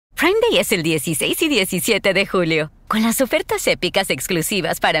Prime Day es el 16 y 17 de julio. Con las ofertas épicas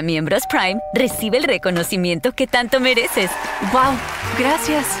exclusivas para miembros Prime, recibe el reconocimiento que tanto mereces. ¡Wow!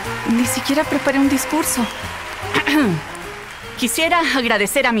 Gracias. Ni siquiera preparé un discurso. Quisiera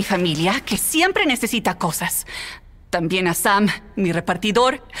agradecer a mi familia, que siempre necesita cosas. También a Sam, mi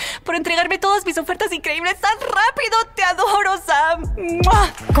repartidor, por entregarme todas mis ofertas increíbles tan rápido. ¡Te adoro, Sam!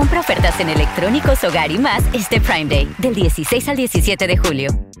 ¡Mua! Compra ofertas en electrónicos, hogar y más este Prime Day, del 16 al 17 de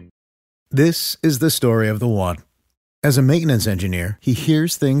julio. This is the story of the one. As a maintenance engineer, he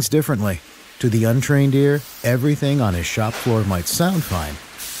hears things differently. To the untrained ear, everything on his shop floor might sound fine,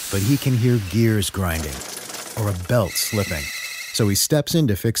 but he can hear gears grinding or a belt slipping. So he steps in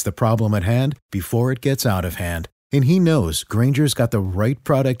to fix the problem at hand before it gets out of hand. And he knows Grainger's got the right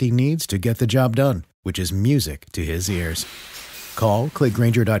product he needs to get the job done, which is music to his ears. Call, click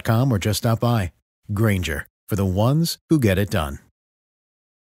Grainger.com, or just stop by. Grainger, for the ones who get it done.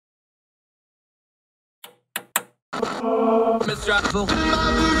 With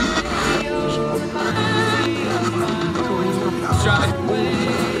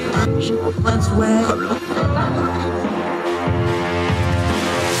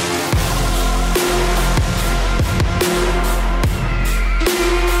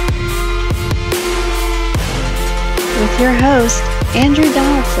your host, Andrew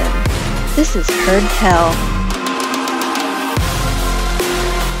Donaldson. This is Heard Tell.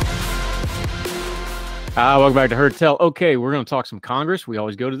 Welcome back to Heard Tell. Okay, we're going to talk some Congress. We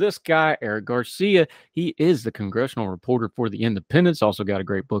always go to this guy, Eric Garcia. He is the congressional reporter for The Independent. Also got a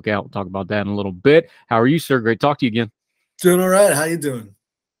great book out. We'll talk about that in a little bit. How are you, sir? Great to talk to you again. Doing all right. How you doing?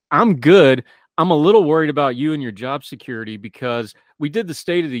 I'm good. I'm a little worried about you and your job security because we did the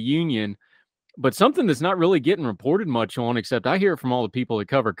State of the Union, but something that's not really getting reported much on, except I hear it from all the people that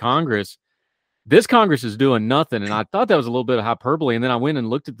cover Congress. This Congress is doing nothing, and I thought that was a little bit of hyperbole, and then I went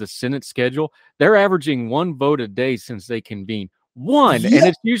and looked at the Senate schedule. They're averaging one vote a day since they convened. One, and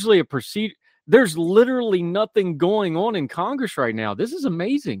it's usually a procedure. There's literally nothing going on in Congress right now. This is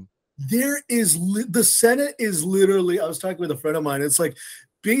amazing. There is the Senate is literally, I was talking with a friend of mine. It's like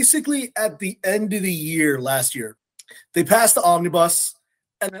basically at the end of the year last year, they passed the omnibus.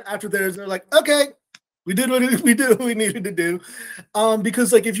 And then after theirs, they're like, okay, we did what we needed to do.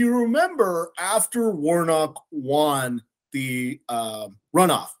 Because like, if you remember, after Warnock won the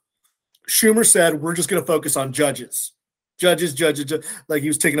runoff, Schumer said, we're just going to focus on judges. Judges. Like he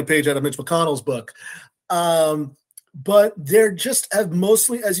was taking a page out of Mitch McConnell's book. But there just have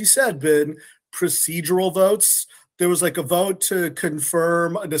mostly, as you said, been procedural votes. There was like a vote to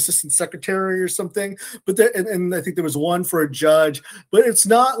confirm an assistant secretary or something, but there, and I think there was one for a judge, but it's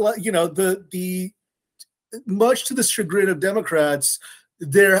not like, you know, the much to the chagrin of Democrats,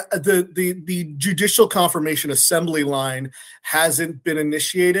 the judicial confirmation assembly line hasn't been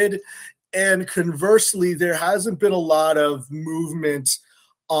initiated. And conversely, there hasn't been a lot of movement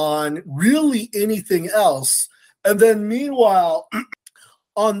on really anything else. And then meanwhile,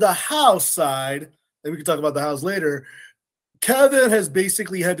 on the House side, and we can talk about the House later, Kevin has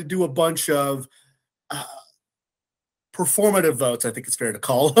basically had to do a bunch of performative votes, I think it's fair to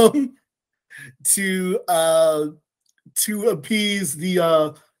call them, to appease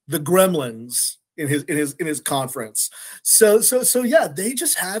the gremlins in his conference. So yeah, they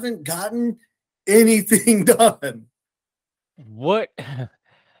just haven't gotten anything done. What?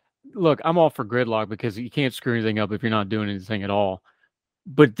 Look, I'm all for gridlock because you can't screw anything up if you're not doing anything at all.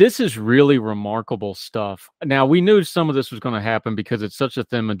 But this is really remarkable stuff. Now, we knew some of this was going to happen because it's such a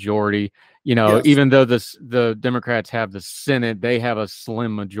thin majority. You know, yes. Even though the Democrats have the Senate, they have a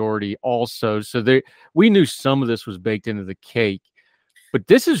slim majority also. So we knew some of this was baked into the cake. But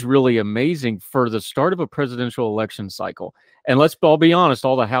this is really amazing for the start of a presidential election cycle. And let's all be honest,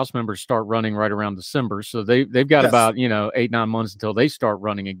 all the House members start running right around December. So they've got about, 8-9 months until they start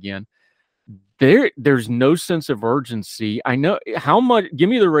running again. There's no sense of urgency. I know how much. Give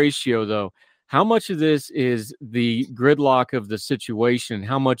me the ratio, though. How much of this is the gridlock of the situation?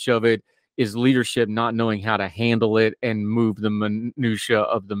 How much of it is leadership not knowing how to handle it and move the minutia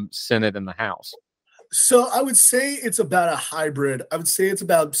of the Senate and the House? So I would say it's about a hybrid. I would say it's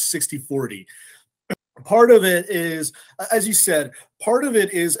about 60-40. Part of it is, as you said,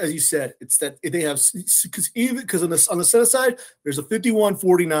 it's that they have, because on the Senate side, there's a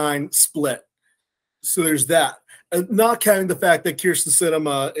 51-49 split. So there's that. Not counting the fact that Kyrsten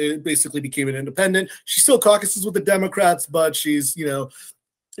Sinema basically became an independent. She still caucuses with the Democrats, but she's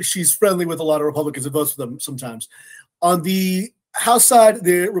friendly with a lot of Republicans and votes for them sometimes. On the House side,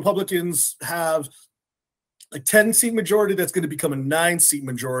 the Republicans have a 10-seat majority that's going to become a 9-seat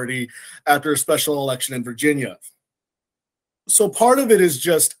majority after a special election in Virginia. So part of it is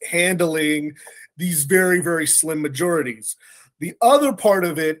just handling these very, very slim majorities. The other part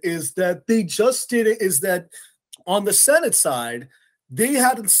of it is that they just did it, is that on the Senate side, they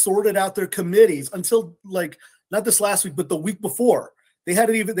hadn't sorted out their committees until like not this last week, but the week before. Because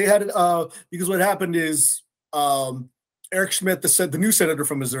what happened is Eric Schmidt, the new senator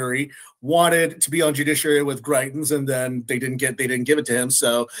from Missouri, wanted to be on Judiciary with Greitens, and then they didn't give it to him.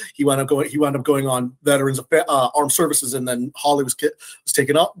 So he wound up going on Veterans Armed Services, and then Hawley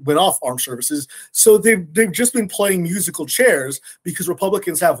went off Armed Services. So they've just been playing musical chairs because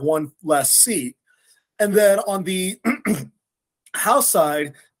Republicans have one less seat. And then on the House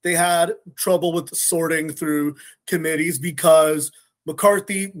side, they had trouble with sorting through committees because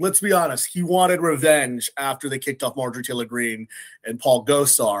McCarthy, let's be honest, he wanted revenge after they kicked off Marjorie Taylor Greene and Paul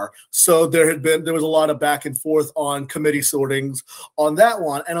Gosar. So there was a lot of back and forth on committee sortings on that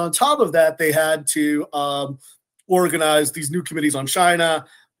one. And on top of that, they had to organize these new committees on China,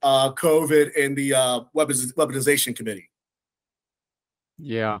 COVID, and the weaponization committee.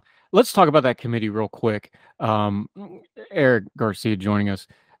 Yeah. Let's talk about that committee real quick. Eric Garcia joining us.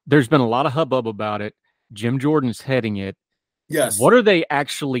 There's been a lot of hubbub about it. Jim Jordan's heading it. Yes. What are they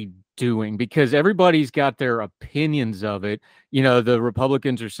actually doing? Because everybody's got their opinions of it. You know, the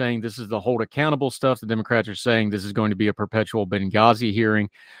Republicans are saying this is the hold accountable stuff. The Democrats are saying this is going to be a perpetual Benghazi hearing.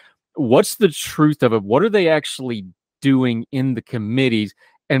 What's the truth of it? What are they actually doing in the committees?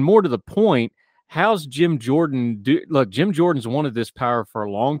 And more to the point, how's Jim Jordan look, Jim Jordan's wanted this power for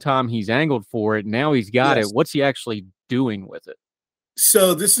a long time. He's angled for it. Now he's got it. What's he actually doing with it?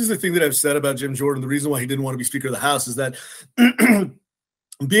 So this is the thing that I've said about Jim Jordan. The reason why he didn't want to be Speaker of the House is that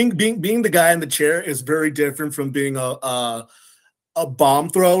being the guy in the chair is very different from being a bomb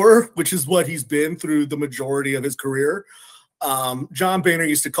thrower, which is what he's been through the majority of his career. John Boehner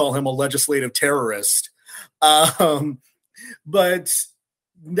used to call him a legislative terrorist. But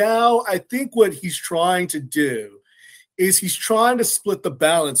now I think what he's trying to do is he's trying to split the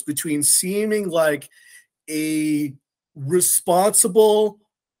balance between seeming like a responsible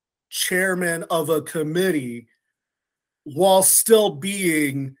chairman of a committee while still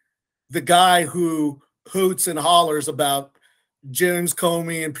being the guy who hoots and hollers about James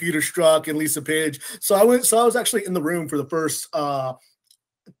Comey and Peter Strzok and Lisa Page. So I was actually in the room for the first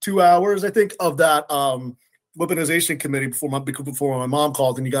 2 hours, I think, of that weaponization committee before my mom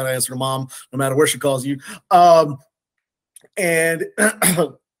called, and you got to answer to mom no matter where she calls you. And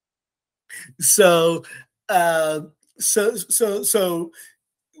so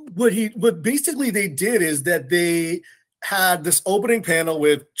what basically they did is that they had this opening panel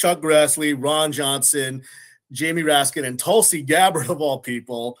with Chuck Grassley, Ron Johnson, Jamie Raskin, and Tulsi Gabbard of all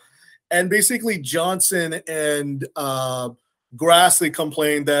people. And basically Johnson and Grassley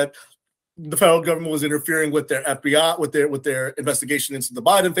complained that the federal government was interfering with their FBI, with their investigation into the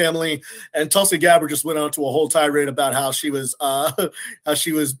Biden family, and Tulsi Gabbard just went on to a whole tirade about how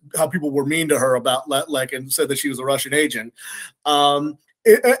how people were mean to her about and said that she was a Russian agent.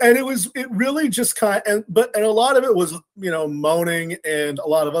 It really just and a lot of it was, moaning and a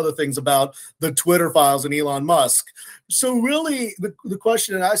lot of other things about the Twitter files and Elon Musk. So really the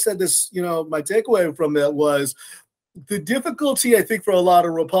question, and I said this, my takeaway from that was, the difficulty, I think, for a lot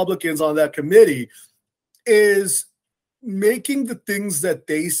of Republicans on that committee is making the things that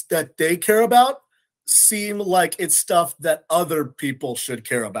they care about seem like it's stuff that other people should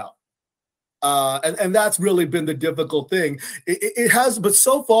care about. And that's really been the difficult thing. It has, but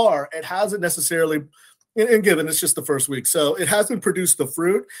so far it hasn't necessarily, and given it's just the first week, so it hasn't produced the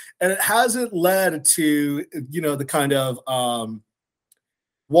fruit, and it hasn't led to, the kind of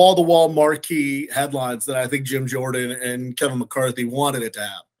wall-to-wall marquee headlines that I think Jim Jordan and Kevin McCarthy wanted it to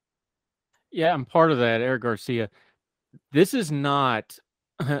have. Yeah, I'm part of that, Eric Garcia. This is not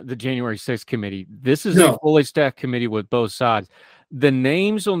the January 6th committee. This is a fully staffed committee with both sides. The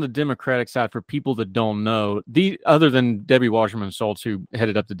names on the Democratic side, for people that don't know, other than Debbie Wasserman Schultz, who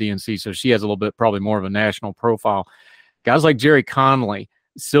headed up the DNC, so she has a little bit, probably more of a national profile. Guys like Jerry Connolly,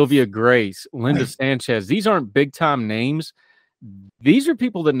 Sylvia Grace, Linda Sanchez, these aren't big-time names. These are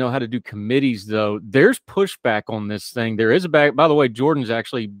people that know how to do committees, though. There's pushback on this thing. There is by the way, Jordan's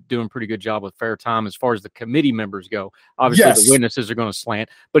actually doing a pretty good job with fair time as far as the committee members go. Obviously, the witnesses are going to slant,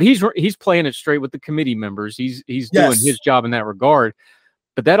 but he's playing it straight with the committee members. He's doing his job in that regard.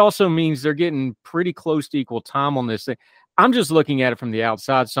 But that also means they're getting pretty close to equal time on this thing. I'm just looking at it from the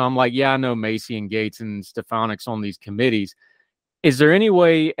outside, so I'm like, yeah, I know Macy and Gates and Stefanik's on these committees. Is there any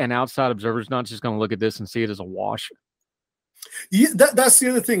way an outside observer is not just going to look at this and see it as a wash? Yeah, that's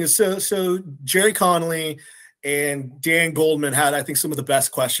the other thing is so Jerry Connolly and Dan Goldman had, I think, some of the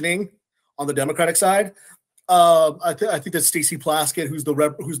best questioning on the Democratic side. I think that Stacey Plaskett, who's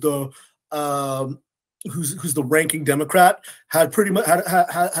the ranking Democrat, had pretty much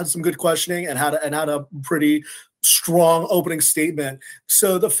had some good questioning and had a pretty strong opening statement.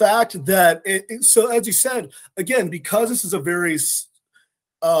 So the fact that so as you said, again, because this is a very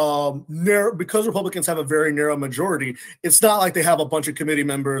narrow, because Republicans have a very narrow majority, it's not like they have a bunch of committee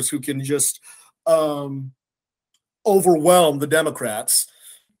members who can just overwhelm the Democrats.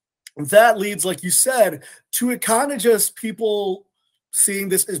 That leads, like you said, to it kind of just people seeing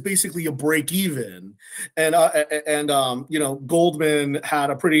this as basically a break even. And Goldman had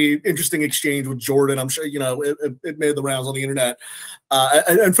a pretty interesting exchange with Jordan. I'm sure, it made the rounds on the internet.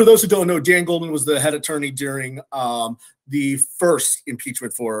 And for those who don't know, Dan Goldman was the head attorney during the first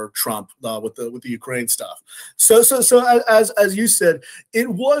impeachment for Trump with the Ukraine stuff. So as you said, it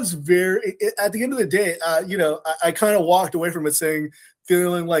was at the end of the day, I kind of walked away from it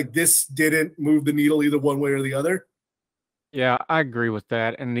feeling like this didn't move the needle either one way or the other. Yeah, I agree with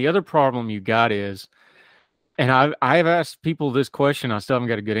that. And the other problem you got is, and I've asked people this question, I still haven't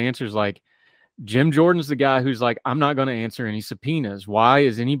got a good answer, is like, Jim Jordan's the guy who's like, I'm not going to answer any subpoenas. Why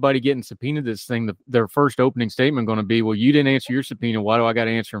is anybody getting subpoenaed this thing? Their first opening statement going to be, well, you didn't answer your subpoena. Why do I got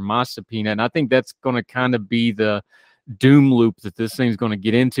to answer my subpoena? And I think that's going to kind of be the doom loop that this thing's going to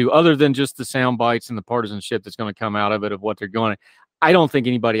get into, other than just the sound bites and the partisanship that's going to come out of it of what they're going to. I don't think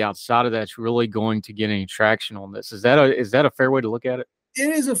anybody outside of that's really going to get any traction on this. Is that a fair way to look at it?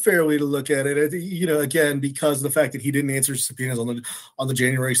 It is a fair way to look at it. Again, because of the fact that he didn't answer subpoenas on the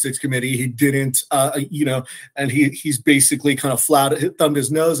January 6th committee, he didn't, and he's basically kind of thumbed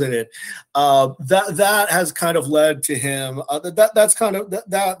his nose at it. That has kind of led to him.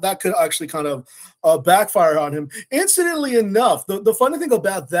 That could actually kind of backfire on him. Incidentally enough, the funny thing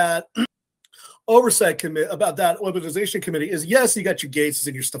about that oversight committee, about that organization committee, is yes, you got your Gates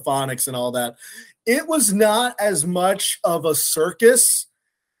and your Stefanik's and all that. It was not as much of a circus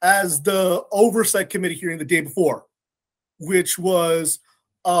as the oversight committee hearing the day before, which was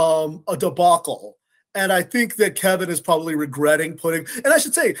a debacle. And I think that Kevin is probably regretting and I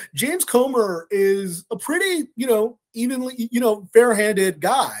should say, James Comer is a pretty, evenly, fair-handed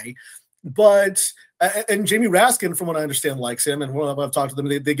guy, and Jamie Raskin, from what I understand, likes him, and when I've talked to them,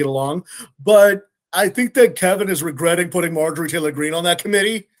 they get along. But I think that Kevin is regretting putting Marjorie Taylor Greene on that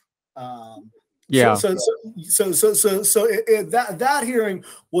committee. Yeah. So that hearing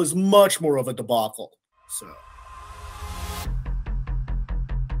was much more of a debacle. So.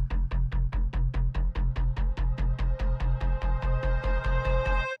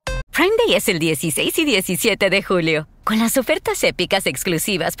 Prime Day es el 16 y 17 de julio. Con las ofertas épicas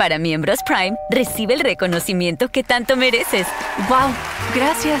exclusivas para miembros Prime, recibe el reconocimiento que tanto mereces. ¡Wow!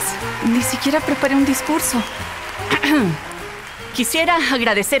 Gracias. Ni siquiera preparé un discurso. Quisiera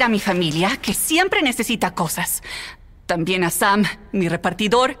agradecer a mi familia, que siempre necesita cosas. También a Sam, mi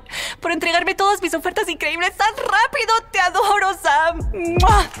repartidor, por entregarme todas mis ofertas increíbles tan rápido. ¡Te adoro, Sam!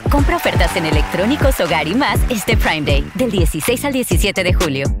 ¡Mua! Compra ofertas en electrónicos, hogar y más este Prime Day, del 16 al 17 de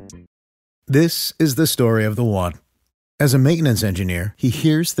julio. This is the story of the one. As a maintenance engineer, he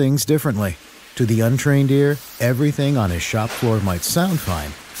hears things differently. To the untrained ear, everything on his shop floor might sound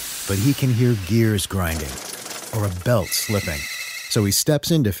fine, but he can hear gears grinding or a belt slipping. So he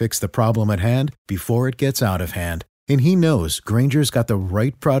steps in to fix the problem at hand before it gets out of hand. And he knows Grainger's got the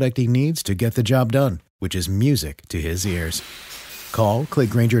right product he needs to get the job done, which is music to his ears. Call,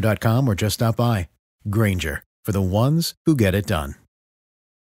 click Grainger.com, or just stop by. Grainger, for the ones who get it done.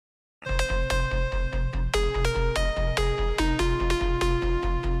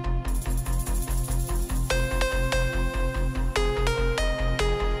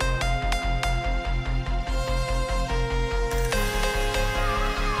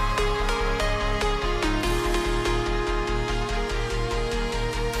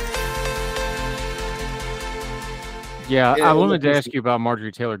 Yeah, I wanted to ask you about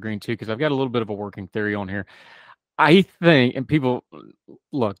Marjorie Taylor Greene too, because I've got a little bit of a working theory on here. I think, and people,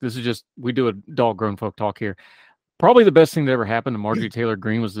 look, this is just, we do a dog grown folk talk here. Probably the best thing that ever happened to Marjorie Taylor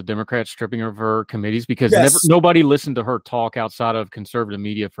Greene was the Democrats stripping her of her committees, because nobody listened to her talk outside of conservative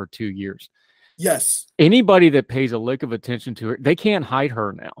media for 2 years. Yes. Anybody that pays a lick of attention to her, they can't hide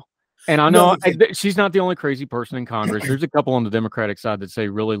her now. And I know she's not the only crazy person in Congress. There's a couple on the Democratic side that say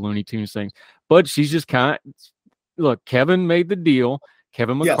really Looney Tunes things, but she's just kind of, look, Kevin made the deal.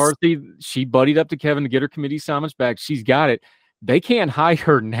 Kevin McCarthy, she buddied up to Kevin to get her committee assignments back. She's got it. They can't hide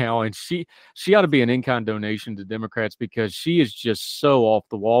her now, and she ought to be an in-kind donation to Democrats, because she is just so off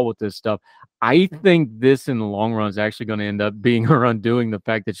the wall with this stuff. I think this, in the long run, is actually going to end up being her undoing, the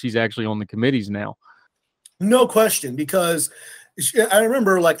fact that she's actually on the committees now. No question, because I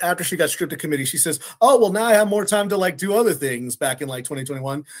remember like after she got stripped of committee, she says, "Oh, well, now I have more time to like do other things," back in like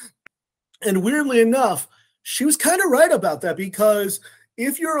 2021. And weirdly enough, she was kind of right about that, because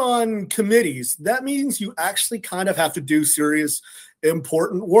if you're on committees, that means you actually kind of have to do serious,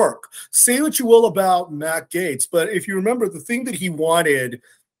 important work. Say what you will about Matt Gaetz, but if you remember, the thing that he wanted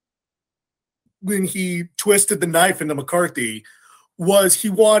when he twisted the knife into McCarthy was he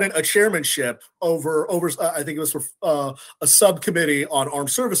wanted a chairmanship over I think it was for a subcommittee on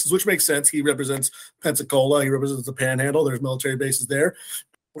armed services, which makes sense. He represents Pensacola, he represents the Panhandle. There's military bases there.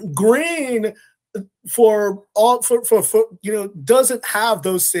 Green doesn't have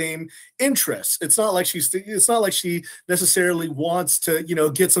those same interests. It's not like she necessarily wants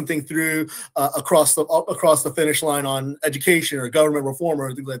to get something through across the finish line on education or government reform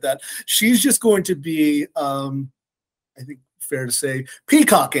or things like that. She's just going to be I think fair to say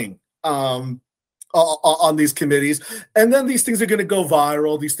peacocking on these committees, and then these things are going to go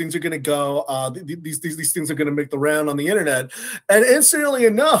viral. These things are going to go. These things are going to make the round on the internet. And incidentally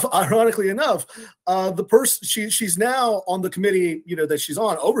enough, ironically enough, the person she's now on the committee, that she's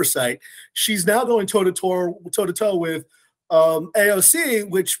on oversight. She's now going toe to toe with AOC,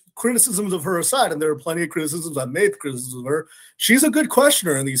 which criticisms of her aside, and there are plenty of criticisms I've made criticisms of her. She's a good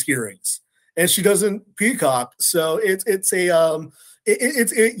questioner in these hearings, and she doesn't peacock. So it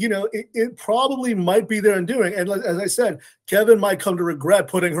probably might be their undoing. And as I said, Kevin might come to regret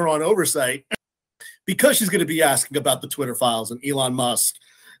putting her on oversight because she's going to be asking about the Twitter files and Elon Musk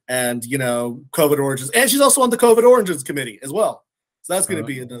and, COVID origins. And she's also on the COVID origins committee as well. So that's going to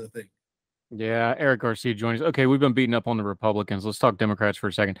be another thing. Yeah, Eric Garcia joins us. Okay, we've been beating up on the Republicans. Let's talk Democrats for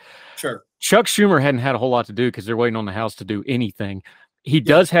a second. Sure. Chuck Schumer hadn't had a whole lot to do because they're waiting on the House to do anything. He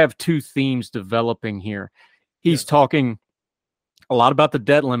does have two themes developing here. He's talking a lot about the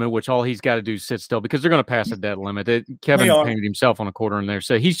debt limit, which all he's got to do is sit still because they're going to pass a debt limit. Kevin painted himself on a quarter in there.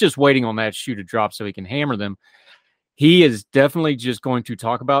 So he's just waiting on that shoe to drop so he can hammer them. He is definitely just going to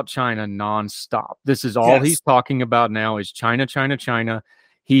talk about China nonstop. This is all he's talking about now is China, China, China.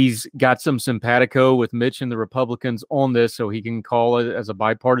 He's got some simpatico with Mitch and the Republicans on this, so he can call it as a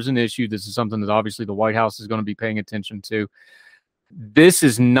bipartisan issue. This is something that obviously the White House is going to be paying attention to. This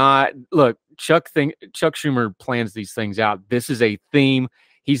is not, look, Chuck Schumer plans these things out. This is a theme.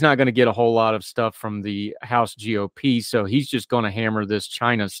 He's not going to get a whole lot of stuff from the House GOP, so he's just going to hammer this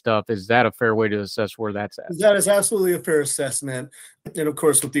China stuff. Is that a fair way to assess where that's at? That is absolutely a fair assessment. And of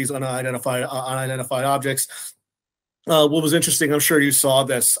course, with these unidentified objects, what was interesting, I'm sure you saw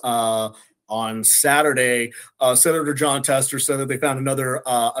this on Saturday. Senator John Tester said that they found another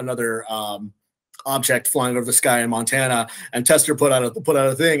object flying over the sky in Montana, and Tester put out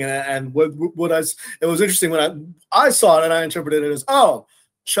a thing. And it was interesting when I saw it, and I interpreted it as,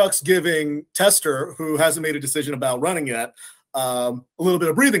 Chuck's giving Tester, who hasn't made a decision about running yet, a little bit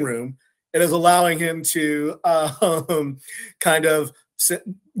of breathing room. It is allowing him to kind of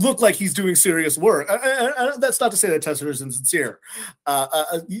look like he's doing serious work. That's not to say that Tester is insincere,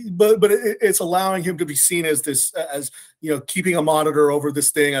 but it's allowing him to be seen as this, keeping a monitor over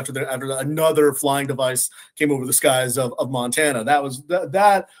this thing after another flying device came over the skies of Montana.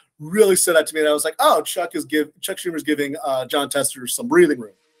 That really stood out to me. And I was like, Chuck Schumer's giving John Tester some breathing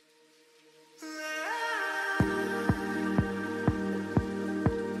room.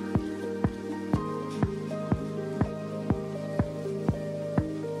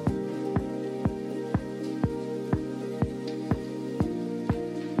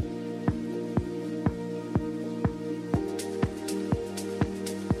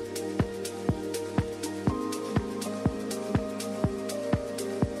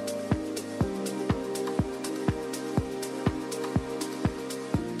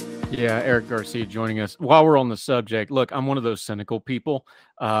 Yeah, Eric Garcia joining us. While we're on the subject, look, I'm one of those cynical people.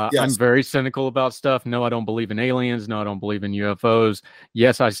 I'm very cynical about stuff. No, I don't believe in aliens. No, I don't believe in UFOs.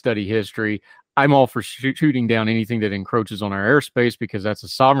 Yes, I study history. I'm all for shooting down anything that encroaches on our airspace because that's a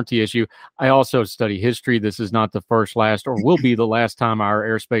sovereignty issue. I also study history. This is not the first, last, or will be the last time our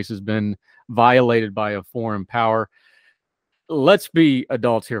airspace has been violated by a foreign power. Let's be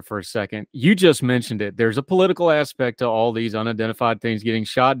adults here for a second. You just mentioned it. There's a political aspect to all these unidentified things getting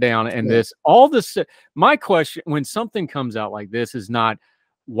shot down. And my question, when something comes out like this, is not,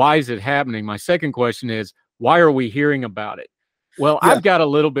 why is it happening? My second question is, why are we hearing about it? Well, I've got a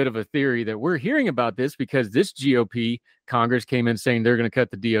little bit of a theory that we're hearing about this because this GOP Congress came in saying they're going to cut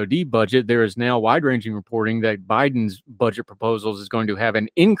the DOD budget. There is now wide-ranging reporting that Biden's budget proposals is going to have an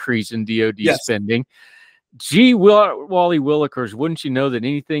increase in DOD spending. Gee, Wally Willikers, wouldn't you know that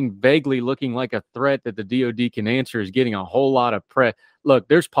anything vaguely looking like a threat that the DOD can answer is getting a whole lot of press? Look,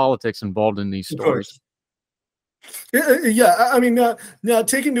 there's politics involved in these stories. Yeah, I mean, now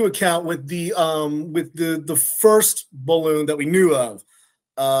take into account with the first balloon that we knew of,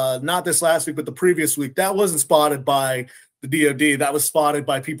 not this last week, but the previous week, that wasn't spotted by the DoD. That was spotted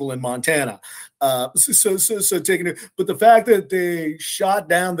by people in Montana. So taking it, but the fact that they shot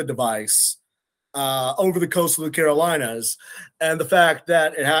down the device over the coast of the Carolinas, and the fact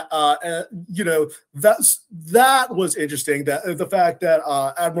that it had, that was interesting. That the fact that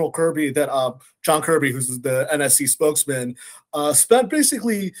Admiral Kirby, that John Kirby, who's the NSC spokesman, spent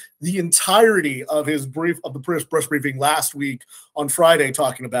basically the entirety of the press briefing last week on Friday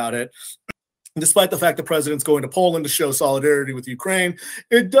talking about it. Despite the fact the president's going to Poland to show solidarity with Ukraine,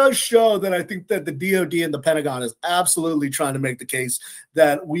 it does show that I think that the DoD and the Pentagon is absolutely trying to make the case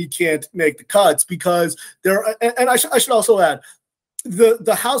that we can't make the cuts because there. And I should also add,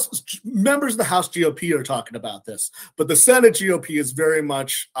 the House members of the House GOP are talking about this, but the Senate GOP is very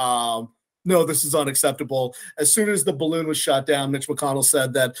much no, this is unacceptable. As soon as the balloon was shot down, Mitch McConnell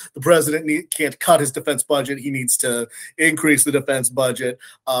said that the president can't cut his defense budget. He needs to increase the defense budget.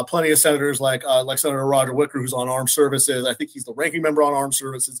 Plenty of senators like Senator Roger Wicker, who's on armed services, I think he's the ranking member on armed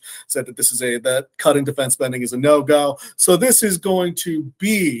services, said that that cutting defense spending is a no-go. So this is going to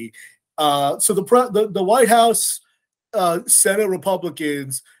be the White House, Senate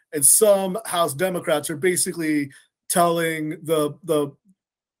Republicans, and some House Democrats are basically telling the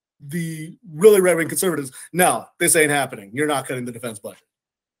really right-wing conservatives, no, this ain't happening. You're not cutting the defense budget.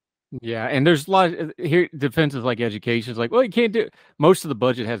 Yeah, and there's a lot here. Defense is like education. It's like, well, you can't do. Most of the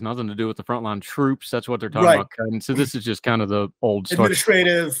budget has nothing to do with the frontline troops. That's what they're talking about cutting. So this is just kind of the old story.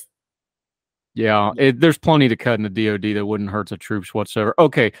 Administrative. Yeah, there's plenty to cut in the DoD that wouldn't hurt the troops whatsoever.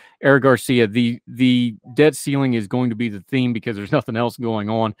 Okay, Eric Garcia, the debt ceiling is going to be the theme because there's nothing else going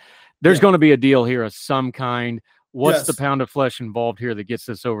on. There's going to be a deal here of some kind. What's the pound of flesh involved here that gets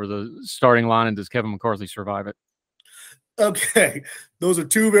this over the starting line, and does Kevin McCarthy survive it? Okay, those are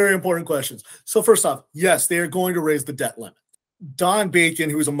two very important questions. So first off, yes, they are going to raise the debt limit. Don Bacon,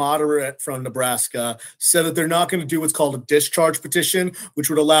 who's a moderate from Nebraska, said that they're not going to do what's called a discharge petition, which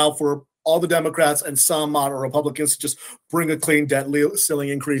would allow for all the Democrats and some moderate Republicans to just bring a clean debt ceiling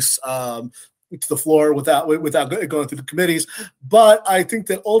increase to the floor without going through the committees. But I think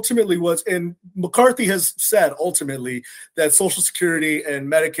that ultimately and McCarthy has said ultimately that Social Security and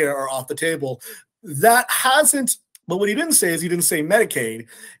Medicare are off the table. That hasn't, but what he didn't say is he didn't say Medicaid.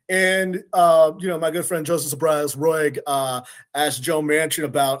 And my good friend Joseph Roig asked Joe Manchin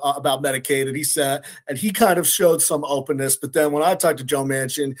about Medicaid, and he kind of showed some openness. But then when I talked to Joe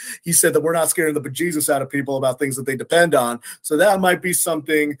Manchin, he said that we're not scaring the bejesus out of people about things that they depend on. So that might be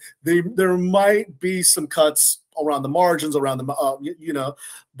something. There might be some cuts around the margins,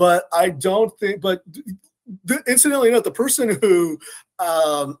 but I don't think. But incidentally enough, the person who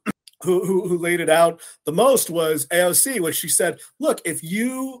laid it out the most was AOC, which she said, look, if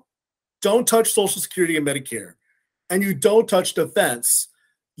you don't touch Social Security and Medicare and you don't touch defense,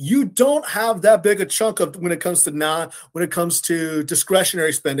 you don't have that big a chunk of when it comes to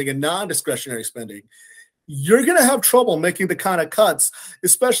discretionary spending and non-discretionary spending. You're going to have trouble making the kind of cuts,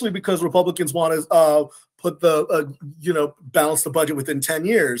 especially because Republicans want to balance the budget within 10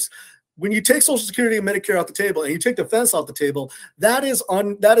 years. When you take Social Security and Medicare off the table and you take defense off the table, that is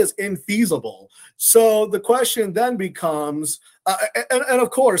infeasible. So the question then becomes, and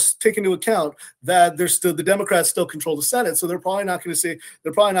of course, take into account that the Democrats still control the Senate, so they're probably not going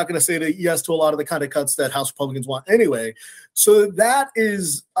to say yes to a lot of the kind of cuts that House Republicans want anyway. So that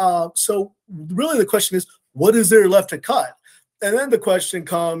is so really the question is, what is there left to cut? And then the question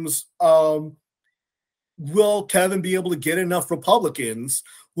comes, will Kevin be able to get enough Republicans?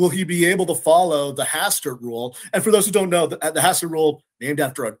 Will he be able to follow the Hastert rule? And for those who don't know, the Hastert rule, named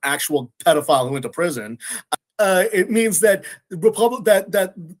after an actual pedophile who went to prison, it means that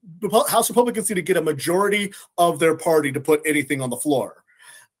House Republicans need to get a majority of their party to put anything on the floor.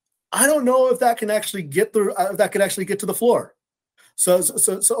 I don't know if that can actually get to the floor. So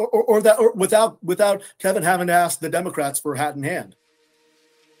without Kevin having to ask the Democrats for hat in hand.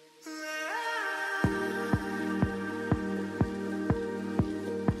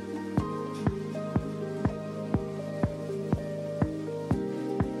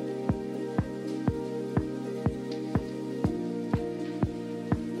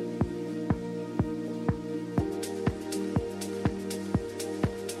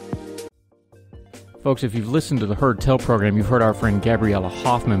 Folks, if you've listened to the Heard Tell program, you've heard our friend Gabriella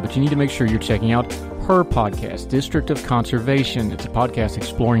Hoffman, but you need to make sure you're checking out her podcast, District of Conservation. It's a podcast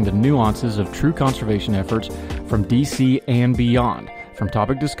exploring the nuances of true conservation efforts from D.C. and beyond. From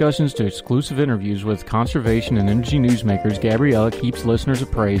topic discussions to exclusive interviews with conservation and energy newsmakers, Gabriella keeps listeners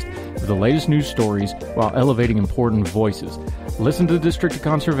appraised of the latest news stories while elevating important voices. Listen to the District of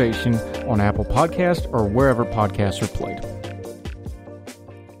Conservation on Apple Podcasts or wherever podcasts are played.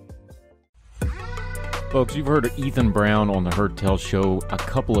 Folks, you've heard of Ethan Brown on the Heard Tell Show a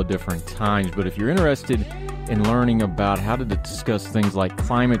couple of different times, but if you're interested in learning about how to discuss things like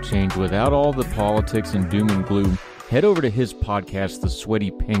climate change without all the politics and doom and gloom, head over to his podcast, The Sweaty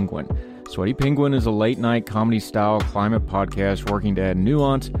Penguin. Sweaty Penguin is a late-night comedy-style climate podcast working to add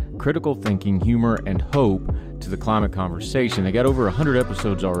nuance, critical thinking, humor, and hope to the climate conversation. They got over 100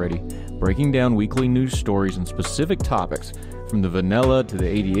 episodes already, breaking down weekly news stories and specific topics, from the vanilla to the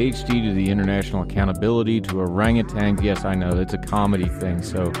ADHD to the international accountability to orangutans. Yes, I know, it's a comedy thing,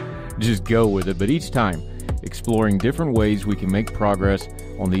 so just go with it. But each time, exploring different ways we can make progress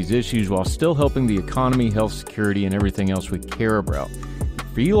on these issues while still helping the economy, health, security, and everything else we care about.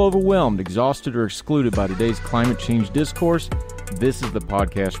 If you feel overwhelmed, exhausted, or excluded by today's climate change discourse, this is the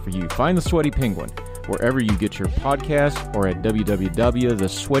podcast for you. Find The Sweaty Penguin wherever you get your podcasts or at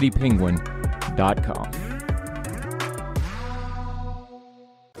www.thesweatypenguin.com.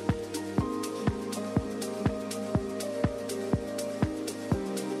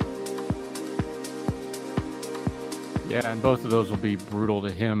 Yeah, and both of those will be brutal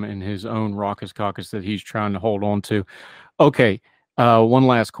to him and his own raucous caucus that he's trying to hold on to. Okay, one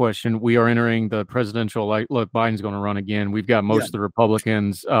last question. We are entering the presidential look, Biden's going to run again. We've got most of the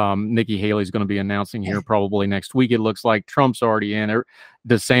Republicans. Nikki Haley's going to be announcing here probably next week. It looks like Trump's already in.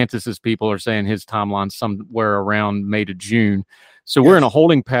 DeSantis's people are saying his timeline's somewhere around May to June. So we're in a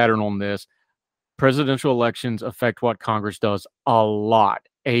holding pattern on this. Presidential elections affect what Congress does a lot.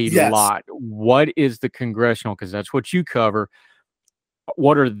 Lot. What is the congressional? Because that's what you cover.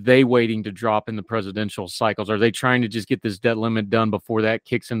 What are they waiting to drop in the presidential cycles? Are they trying to just get this debt limit done before that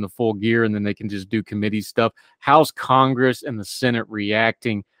kicks into full gear and then they can just do committee stuff? How's Congress and the Senate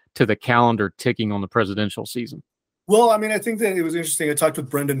reacting to the calendar ticking on the presidential season? Well, I mean, I think that it was interesting. I talked with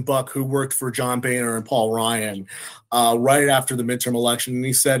Brendan Buck, who worked for John Boehner and Paul Ryan right after the midterm election. And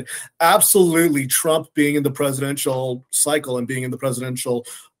he said, absolutely, Trump being in the presidential cycle and being in the presidential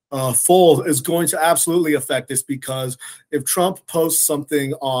fold is going to absolutely affect this, because if Trump posts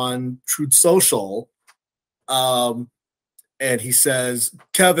something on Truth Social and he says,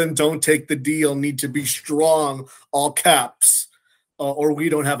 Kevin, don't take the deal, need to be strong, all caps, or we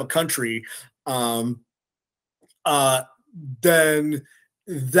don't have a country, then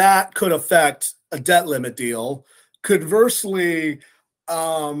that could affect a debt limit deal. Conversely,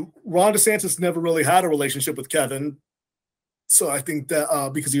 Ron DeSantis never really had a relationship with Kevin. So I think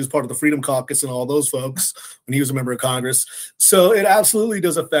that because he was part of the Freedom Caucus and all those folks when he was a member of Congress. So it absolutely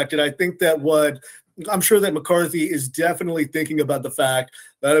does affect it. I think that I'm sure that McCarthy is definitely thinking about the fact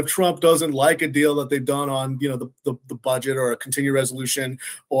that if Trump doesn't like a deal that they've done on, the budget or a continuing resolution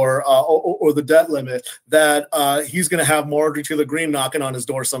or the debt limit, that he's going to have Marjorie Taylor Greene knocking on his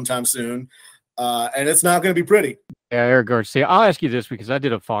door sometime soon, and it's not going to be pretty. Yeah, Eric Garcia. I'll ask you this because I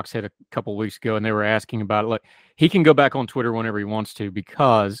did a Fox hit a couple of weeks ago, and they were asking about it. Like, he can go back on Twitter whenever he wants to,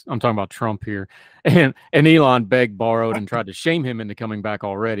 because I'm talking about Trump here, and Elon begged, borrowed, and tried to shame him into coming back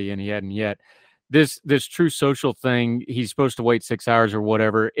already, and he hadn't yet. This Truth Social thing, he's supposed to wait 6 hours or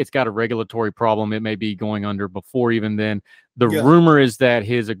whatever. It's got a regulatory problem. It may be going under before even then. The rumor is that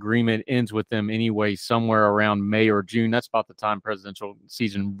his agreement ends with them anyway, somewhere around May or June. That's about the time presidential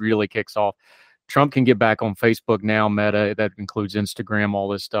season really kicks off. Trump can get back on Facebook now, Meta, that includes Instagram, all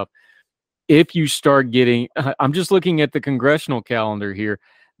this stuff. If you start getting, I'm just looking at the congressional calendar here.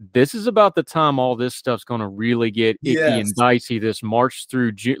 This is about the time all this stuff's going to really get icky and dicey, this March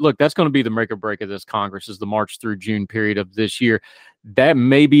through June. Look, that's going to be the make or break of this Congress, is the March through June period of this year. That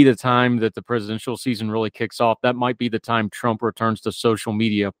may be the time that the presidential season really kicks off. That might be the time Trump returns to social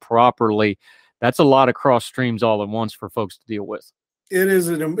media properly. That's a lot of cross streams all at once for folks to deal with. It is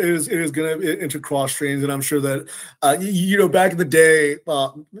going to enter cross streams, and I'm sure that back in the day,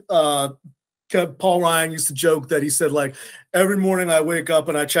 Paul Ryan used to joke that he said, like, every morning I wake up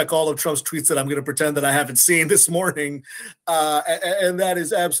and I check all of Trump's tweets that I'm going to pretend that I haven't seen this morning. And that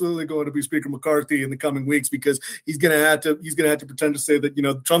is absolutely going to be Speaker McCarthy in the coming weeks, because he's going to have to pretend to say that,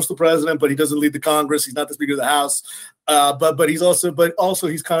 Trump's the president, but he doesn't lead the Congress. He's not the Speaker of the House. But he's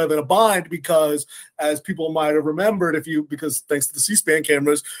kind of in a bind, because, as people might have remembered, because thanks to the C-SPAN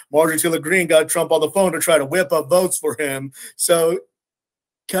cameras, Marjorie Taylor Greene got Trump on the phone to try to whip up votes for him. So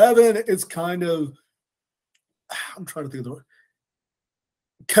Kevin is kind of, I'm trying to think of the word.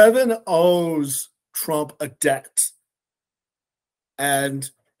 Kevin owes Trump a debt. And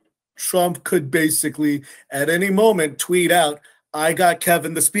Trump could basically at any moment tweet out, I got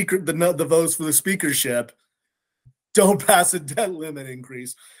Kevin, the speaker, the votes for the speakership. Don't pass a debt limit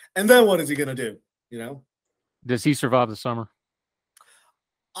increase. And then what is he going to do? You know? Does he survive the summer?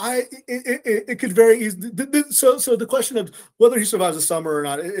 It could very easily. So the question of whether he survives the summer or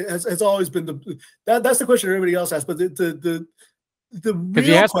not has always been that's the question everybody else asks. But the because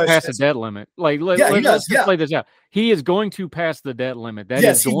he has to pass a debt limit. Like let's play this out. He is going to pass the debt limit. That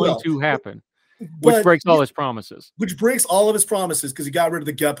is going to happen. Which breaks all his promises. Which breaks all of his promises because he got rid of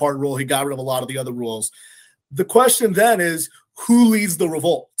the Gephardt rule. He got rid of a lot of the other rules. The question then is, who leads the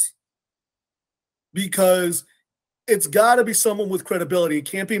revolt? Because it's got to be someone with credibility. It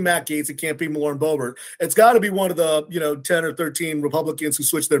can't be Matt Gaetz. It can't be Lauren Boebert. It's got to be one of the 10 or 13 Republicans who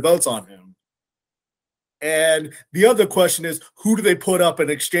switched their votes on him. And the other question is, who do they put up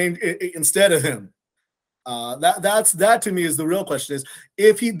in exchange instead of him? That to me is the real question. Is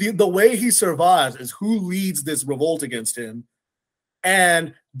if the way he survives is who leads this revolt against him,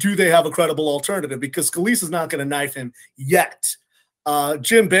 and do they have a credible alternative? Because Scalise is not going to knife him yet.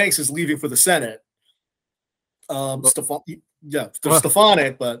 Jim Banks is leaving for the Senate.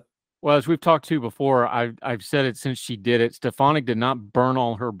 Stefanik, but well, as we've talked to before, I've said it since she did it. Stefanik did not burn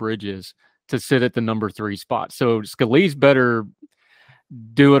all her bridges to sit at the number 3 spot. So Scalise better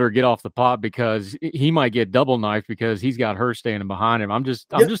do it or get off the pot, because he might get double knifed because he's got her standing behind him. I'm just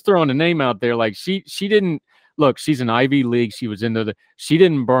throwing a name out there. Like she didn't look. She's an Ivy League. She was into she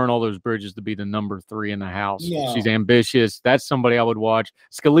didn't burn all those bridges to be the number 3 in the House. No. She's ambitious. That's somebody I would watch.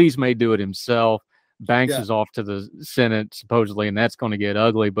 Scalise may do it himself. Banks is off to the Senate supposedly, and that's going to get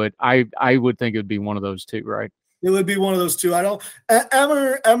ugly. But I would think it would be one of those two, right? It would be one of those two. I don't.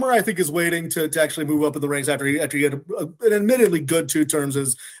 Emmer, I think, is waiting to actually move up in the ranks after he had an admittedly good 2 terms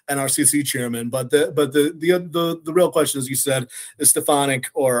as NRCC chairman. But the real question, as you said, is Stefanik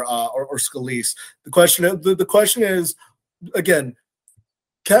or Scalise. The question is, again,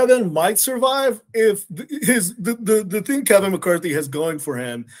 Kevin might survive if the thing Kevin McCarthy has going for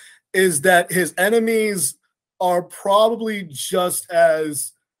him is that his enemies are probably just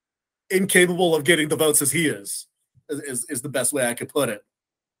as incapable of getting the votes as he is the best way I could put it.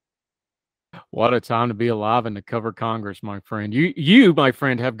 What a time to be alive and to cover Congress, my friend. You, my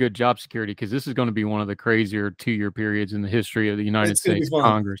friend, have good job security, because this is going to be one of the crazier 2-year periods in the history of the United States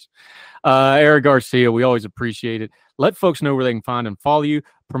Congress. Eric Garcia, we always appreciate it. Let folks know where they can find and follow you.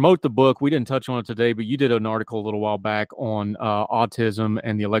 Promote the book. We didn't touch on it today, but you did an article a little while back on autism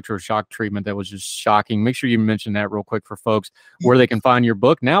and the electroshock treatment that was just shocking. Make sure you mention that real quick for folks, where they can find your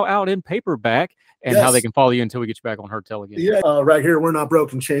book, now out in paperback, and how they can follow you until we get you back on Heard Tell again. Yeah, right here, We're Not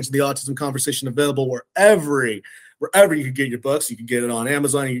Broken, change the autism conversation, available wherever you can get your books. You can get it on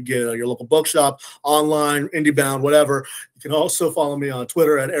Amazon. You can get it at your local bookshop, online, IndieBound, whatever. You can also follow me on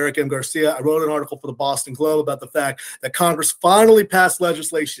Twitter at Eric M. Garcia. I wrote an article for the Boston Globe about the fact that Congress finally passed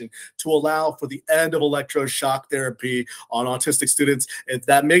legislation to allow for the end of electroshock therapy on autistic students. If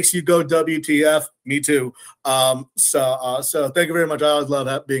that makes you go WTF, me too. So thank you very much. I always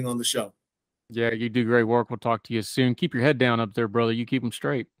love being on the show. Yeah, you do great work. We'll talk to you soon. Keep your head down up there, brother. You keep them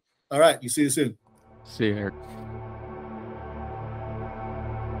straight. All right. You see you soon. See you, Eric.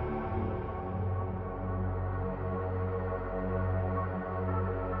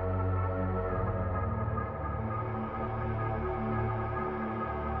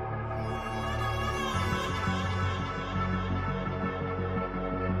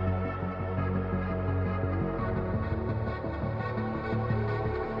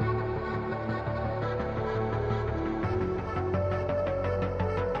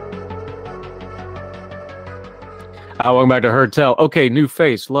 Welcome back to Heard Tell. Okay, new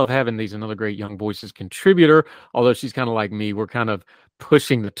face. Love having these Another Great Young Voices contributor. Although she's kind of like me, we're kind of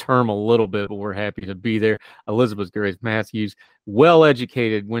pushing the term a little bit, but we're happy to be there. Elizabeth Grace Matthews,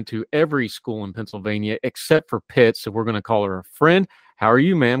 well-educated, went to every school in Pennsylvania except for Pitt, so we're going to call her a friend. How are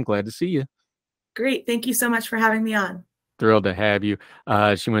you, ma'am? Glad to see you. Great. Thank you so much for having me on. Thrilled to have you.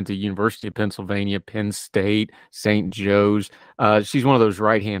 She went to University of Pennsylvania, Penn State, St. Joe's. She's one of those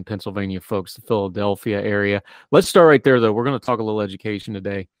right-hand Pennsylvania folks, the Philadelphia area. Let's start right there, though. We're going to talk a little education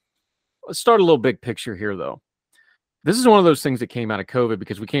today. Let's start a little big picture here, though. This is one of those things that came out of COVID,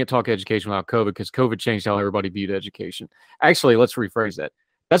 because we can't talk education without COVID, because COVID changed how everybody viewed education. Actually, let's rephrase that.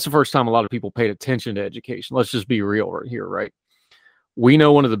 That's the first time a lot of people paid attention to education. Let's just be real right here, right? We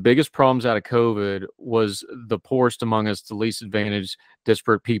know one of the biggest problems out of COVID was the poorest among us, the least advantaged,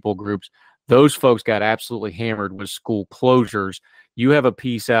 disparate people groups. Those folks got absolutely hammered with school closures. You have a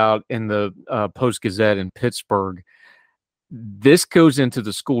piece out in the Post-Gazette in Pittsburgh. This goes into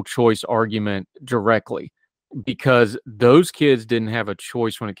the school choice argument directly, because those kids didn't have a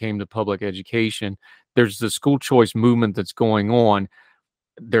choice when it came to public education. there's the school choice movement that's going on.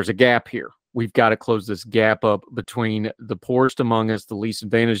 There's a gap here. We've got to close this gap up between the poorest among us, the least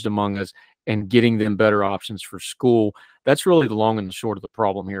advantaged among us, and getting them better options for school. That's really the long and the short of the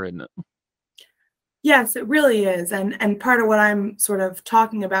problem here, isn't it? Yes, it really is. And part of what I'm sort of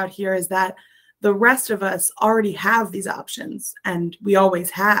talking about here is that the rest of us already have these options, and we always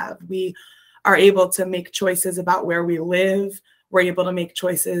have. We are able to make choices about where we live. We're able to make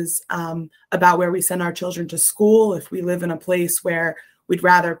choices about where we send our children to school. If we live in a place where we'd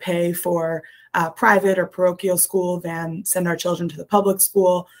rather pay for private or parochial school than send our children to the public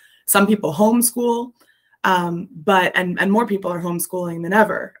school. Some people homeschool, and more people are homeschooling than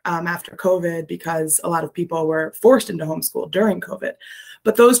ever after COVID, because a lot of people were forced into homeschool during COVID.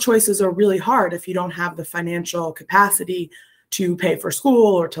 But those choices are really hard if you don't have the financial capacity to pay for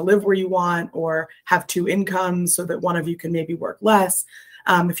school or to live where you want, or have two incomes so that one of you can maybe work less.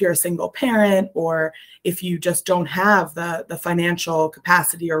 If you're a single parent, or if you just don't have the financial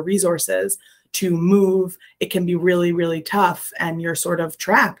capacity or resources to move, it can be really, really tough. And you're sort of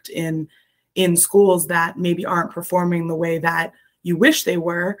trapped in schools that maybe aren't performing the way that you wish they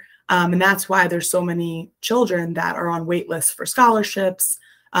were. And that's why there's so many children that are on wait lists for scholarships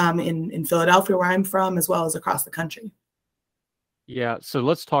in Philadelphia, where I'm from, as well as across the country. Yeah, so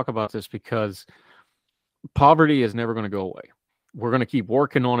let's talk about this, because poverty is never going to go away. We're going to keep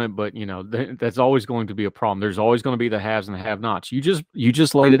working on it, but that's always going to be a problem. There's always going to be the haves and the have-nots. You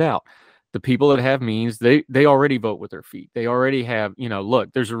just laid it out. The people that have means, they already vote with their feet. They already have,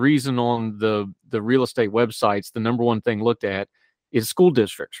 look, there's a reason on the real estate websites, the number one thing looked at is school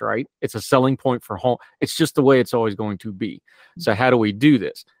districts, right? It's a selling point for home. It's just the way it's always going to be. So how do we do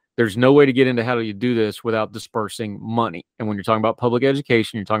this? There's no way to get into how do you do this without dispersing money. And when you're talking about public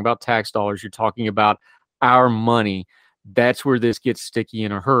education, you're talking about tax dollars, you're talking about our money. That's where this gets sticky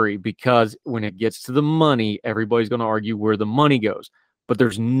in a hurry, because when it gets to the money, everybody's going to argue where the money goes. But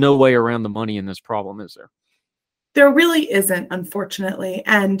there's no way around the money in this problem, is there? There really isn't, unfortunately.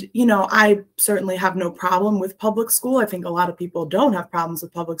 And, I certainly have no problem with public school. I think a lot of people don't have problems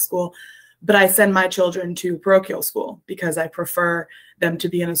with public school, but I send my children to parochial school because I prefer them to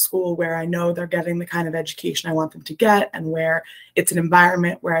be in a school where I know they're getting the kind of education I want them to get, and where it's an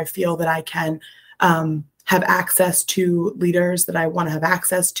environment where I feel that I can have access to leaders that I want to have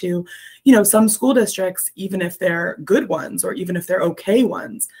access to. Some school districts, even if they're good ones, or even if they're okay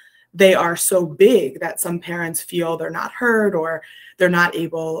ones, they are so big that some parents feel they're not heard, or they're not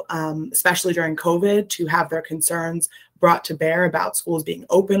able, especially during COVID, to have their concerns brought to bear about schools being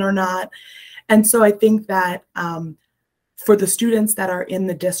open or not. And so I think that for the students that are in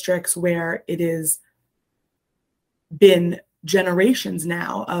the districts where it has been generations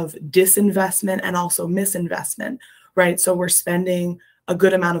now of disinvestment and also misinvestment, right? So we're spending a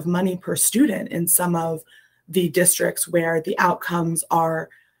good amount of money per student in some of the districts where the outcomes are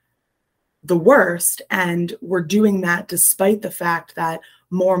the worst. And we're doing that despite the fact that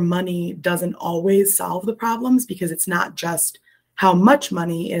more money doesn't always solve the problems, because it's not just how much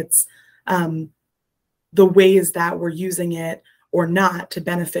money, it's the ways that we're using it or not to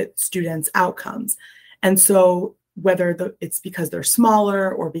benefit students' outcomes. And so whether it's because they're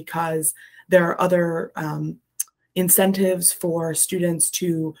smaller, or because there are other incentives for students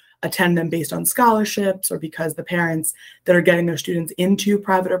to attend them based on scholarships, or because the parents that are getting their students into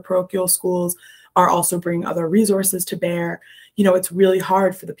private or parochial schools are also bringing other resources to bear, it's really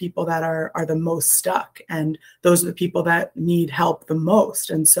hard for the people that are the most stuck. And those are the people that need help the most.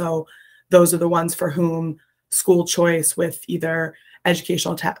 And so those are the ones for whom school choice, with either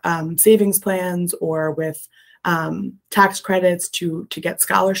educational savings plans or with tax credits to get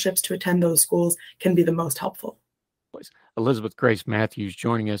scholarships to attend those schools, can be the most helpful. Elizabeth Grace Matthews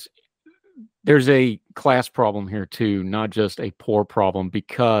joining us. There's a class problem here too, not just a poor problem,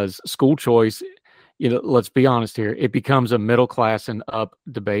 because school choice, let's be honest here, it becomes a middle class and up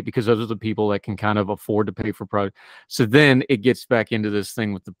debate, because those are the people that can kind of afford to pay for product. So then it gets back into this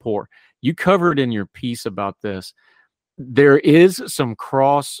thing with the poor. You covered in your piece about this. There is some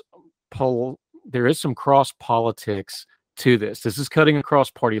cross politics to this. This is cutting across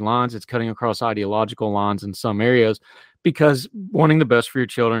party lines. It's cutting across ideological lines in some areas, because wanting the best for your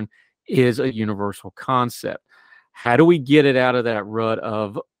children is a universal concept. How do we get it out of that rut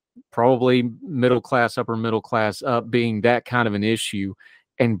of probably middle class, upper middle class up being that kind of an issue,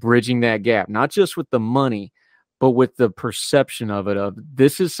 and bridging that gap, not just with the money, but with the perception of it, of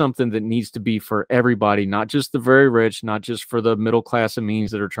this is something that needs to be for everybody, not just the very rich, not just for the middle class and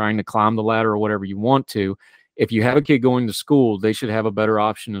means that are trying to climb the ladder or whatever you want to. If you have a kid going to school, they should have a better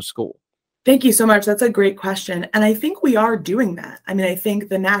option in school. Thank you so much. That's a great question. And I think we are doing that. I mean, I think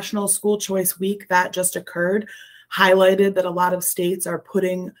the National School Choice Week that just occurred highlighted that a lot of states are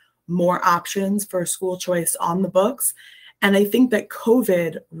putting more options for school choice on the books. And I think that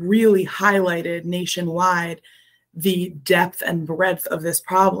COVID really highlighted nationwide the depth and breadth of this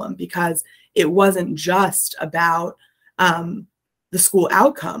problem, because it wasn't just about the school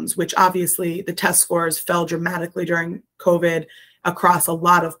outcomes, which obviously the test scores fell dramatically during COVID across a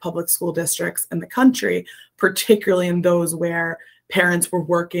lot of public school districts in the country, particularly in those where parents were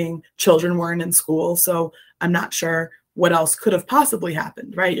working, children weren't in school. So I'm not sure what else could have possibly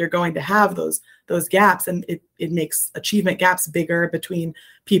happened, right? You're going to have those gaps, and it makes achievement gaps bigger between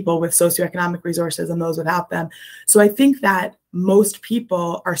people with socioeconomic resources and those without them. So I think that most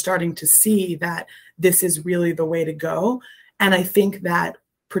people are starting to see that this is really the way to go. And I think that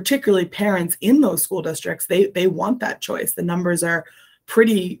particularly parents in those school districts, they want that choice. The numbers are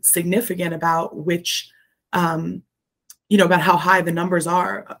pretty significant about which, about how high the numbers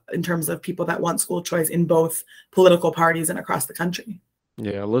are in terms of people that want school choice in both political parties and across the country.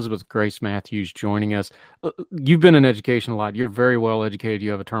 Yeah, Elizabeth Grace Matthews joining us. You've been in education a lot. You're very well educated.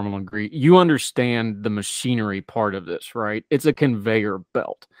 You have a terminal degree. You understand the machinery part of this, right? It's a conveyor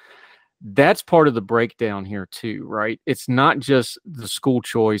belt. That's part of the breakdown here too, right? It's not just the school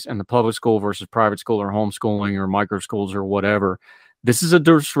choice and the public school versus private school or homeschooling or micro schools or whatever. This is a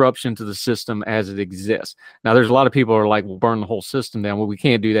disruption to the system as it exists. Now, there's a lot of people who are like, we'll burn the whole system down. Well, we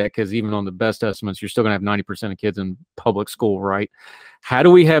can't do that because even on the best estimates, you're still going to have 90% of kids in public school, right? How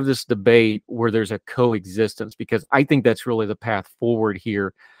do we have this debate where there's a coexistence? Because I think that's really the path forward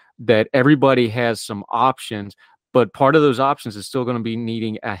here, that everybody has some options, but part of those options is still going to be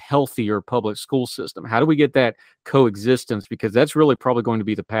needing a healthier public school system. How do we get that coexistence? Because that's really probably going to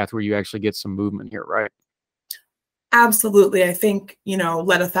be the path where you actually get some movement here, right? Absolutely. I think,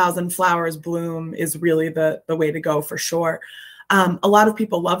 let 1,000 flowers bloom is really the way to go for sure. A lot of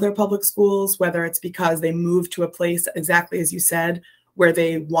people love their public schools, whether it's because they moved to a place, exactly as you said, where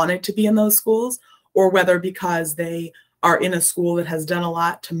they wanted to be in those schools, or whether because they are in a school that has done a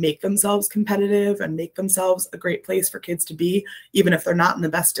lot to make themselves competitive and make themselves a great place for kids to be, even if they're not in the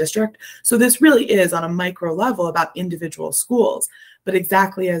best district. So this really is on a micro level about individual schools. But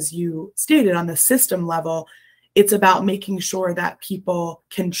exactly as you stated, on the system level, it's about making sure that people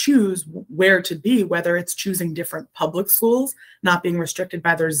can choose where to be, whether it's choosing different public schools, not being restricted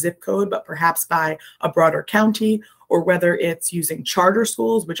by their zip code, but perhaps by a broader county, or whether it's using charter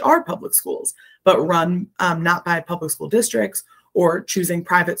schools, which are public schools, but run not by public school districts, or choosing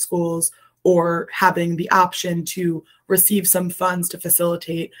private schools, or having the option to receive some funds to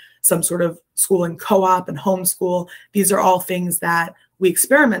facilitate some sort of schooling co-op and homeschool. These are all things that we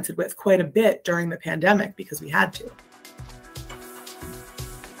experimented with quite a bit during the pandemic because we had to.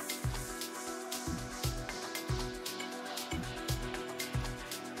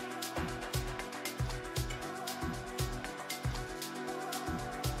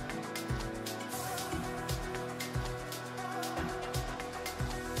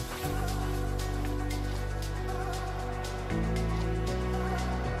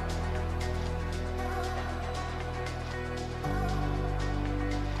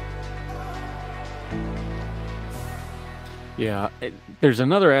 Yeah, there's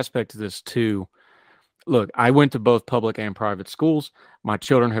another aspect to this too. Look, I went to both public and private schools. My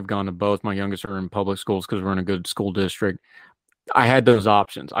children have gone to both. My youngest are in public schools because we're in a good school district. I had those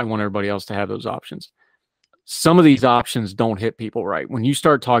options. I want everybody else to have those options. Some of these options don't hit people right. When you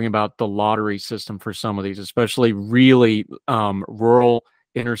start talking about the lottery system for some of these, especially really rural,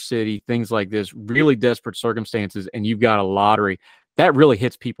 inner city, things like this, really desperate circumstances, and you've got a lottery, that really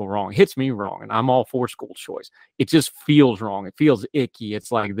hits people wrong. It hits me wrong, and I'm all for school choice. It just feels wrong. It feels icky.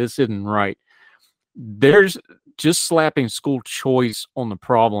 It's like, this isn't right. There's just slapping school choice on the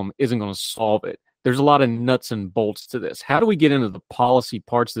problem isn't going to solve it. There's a lot of nuts and bolts to this. How do we get into the policy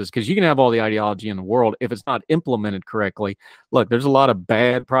parts of this? Because you can have all the ideology in the world. If it's not implemented correctly, look, there's a lot of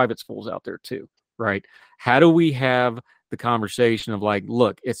bad private schools out there too, right? How do we have the conversation of like,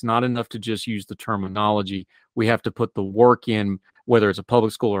 look, it's not enough to just use the terminology. We have to put the work in, whether it's a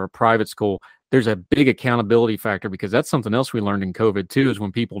public school or a private school. There's a big accountability factor, because that's something else we learned in COVID too, is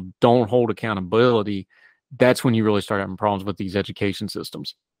when people don't hold accountability, that's when you really start having problems with these education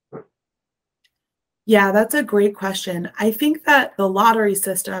systems. Yeah, that's a great question. I think that the lottery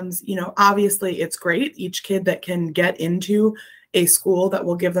systems, obviously it's great. Each kid that can get into a school that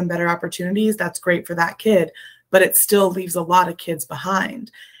will give them better opportunities, that's great for that kid, but it still leaves a lot of kids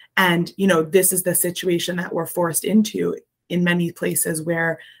behind. And, this is the situation that we're forced into in many places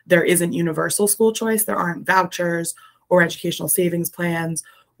where there isn't universal school choice. There aren't vouchers or educational savings plans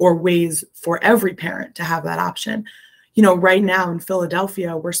or ways for every parent to have that option. You know, right now in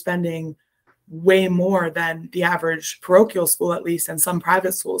Philadelphia, we're spending way more than the average parochial school, at least, and some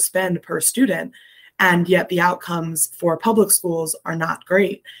private schools spend per student. And yet the outcomes for public schools are not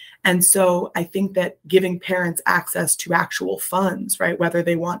great. And so I think that giving parents access to actual funds, right, whether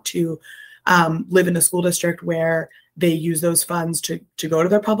they want to live in a school district where they use those funds to go to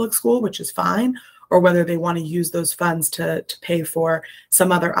their public school, which is fine, or whether they want to use those funds to pay for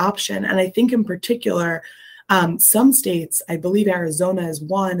some other option. And I think in particular, some states, I believe Arizona is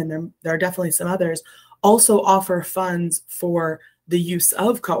one, and there are definitely some others, also offer funds for the use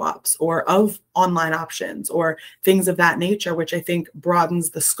of co-ops or of online options or things of that nature, which I think broadens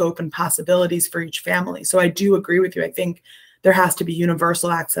the scope and possibilities for each family. So I do agree with you. I think there has to be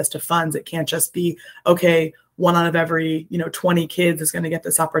universal access to funds. It can't just be, okay, one out of every 20 kids is going to get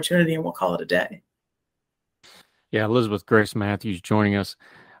this opportunity and we'll call it a day. Yeah, Elizabeth Grace Matthews joining us.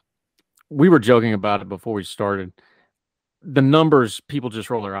 We were joking about it before we started. The numbers, people just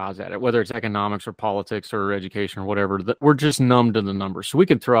roll their eyes at it, whether it's economics or politics or education or whatever. We're just numb to the numbers. So we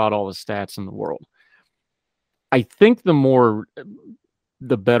can throw out all the stats in the world. I think the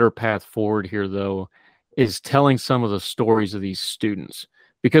better path forward here, though, is telling some of the stories of these students.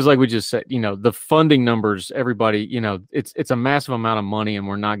 Because like we just said, the funding numbers, everybody, it's a massive amount of money and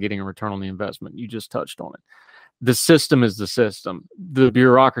we're not getting a return on the investment. You just touched on it. The system is the system. The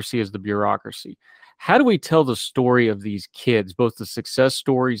bureaucracy is the bureaucracy. How do we tell the story of these kids, both the success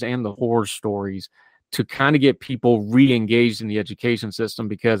stories and the horror stories, to kind of get people re-engaged in the education system?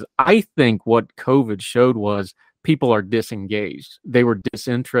 Because I think what COVID showed was people are disengaged. They were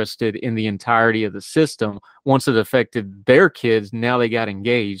disinterested in the entirety of the system. Once it affected their kids, now they got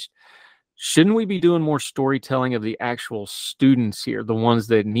engaged. Shouldn't we be doing more storytelling of the actual students here, the ones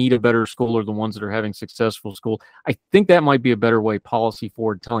that need a better school or the ones that are having successful school? I think that might be a better way policy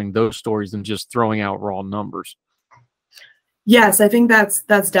forward, telling those stories than just throwing out raw numbers. Yes, I think that's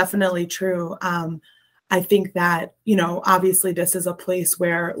definitely true. I think that, obviously this is a place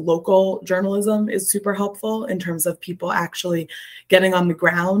where local journalism is super helpful in terms of people actually getting on the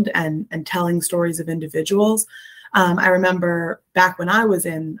ground and telling stories of individuals. I remember back when I was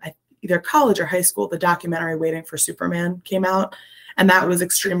in either college or high school, the documentary Waiting for Superman came out, and that was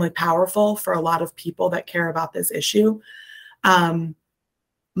extremely powerful for a lot of people that care about this issue.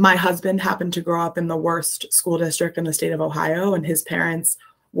 My husband happened to grow up in the worst school district in the state of Ohio, and his parents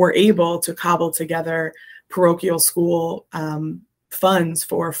were able to cobble together parochial school funds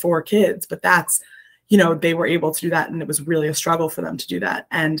for 4 kids. But that's, they were able to do that, and it was really a struggle for them to do that.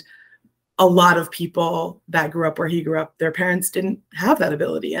 And a lot of people that grew up where he grew up, their parents didn't have that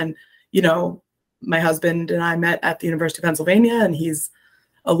ability. And, my husband and I met at the University of Pennsylvania, and he's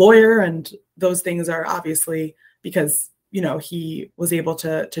a lawyer, and those things are obviously because, he was able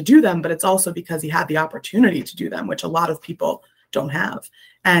to do them, but it's also because he had the opportunity to do them, which a lot of people don't have.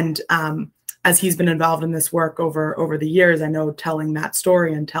 And as he's been involved in this work over the years, I know telling that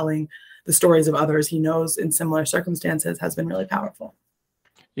story and telling the stories of others he knows in similar circumstances has been really powerful.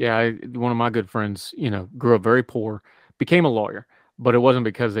 Yeah, one of my good friends, grew up very poor, became a lawyer, but it wasn't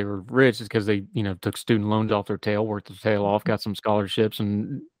because they were rich. It's because they, took student loans off their tail, worked their tail off, got some scholarships,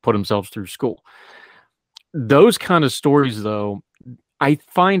 and put themselves through school. Those kind of stories, though, I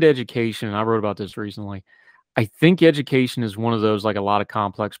find education, and I wrote about this recently, I think education is one of those, like a lot of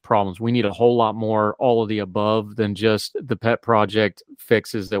complex problems. We need a whole lot more all of the above than just the pet project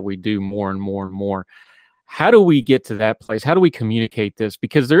fixes that we do more and more and more. How do we get to that place? How do we communicate this?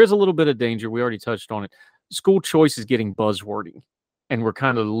 Because there is a little bit of danger. We already touched on it. School choice is getting buzzwordy, and we're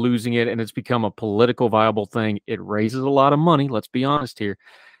kind of losing it, and it's become a political viable thing. It raises a lot of money. Let's be honest here.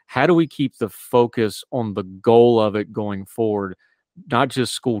 How do we keep the focus on the goal of it going forward? Not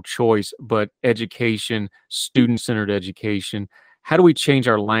just school choice, but education, student-centered education. How do we change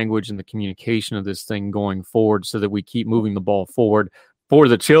our language and the communication of this thing going forward so that we keep moving the ball forward for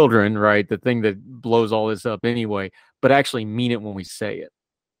the children, right? The thing that blows all this up anyway, but actually mean it when we say it.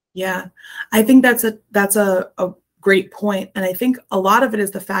 Yeah, I think that's a great point. And I think a lot of it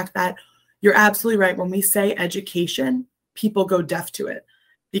is the fact that you're absolutely right. When we say education, people go deaf to it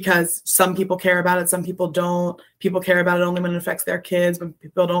because some people care about it, some people don't. People care about it only when it affects their kids. When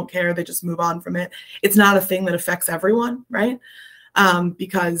people don't care, they just move on from it. It's not a thing that affects everyone, right?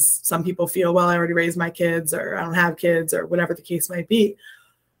 Because some people feel, well, I already raised my kids, or I don't have kids, or whatever the case might be.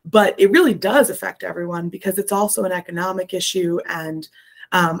 But it really does affect everyone because it's also an economic issue and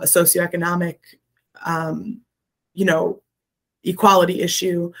a socioeconomic, equality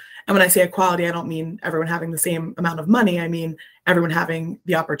issue. And when I say equality, I don't mean everyone having the same amount of money. I mean everyone having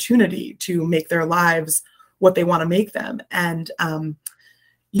the opportunity to make their lives what they want to make them. And,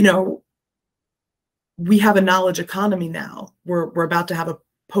 you know, we have a knowledge economy now. We're about to have a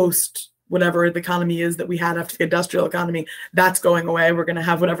post whatever the economy is that we had after the industrial economy. That's going away. We're going to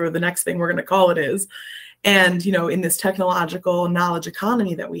have whatever the next thing we're going to call it is. And, you know, in this technological knowledge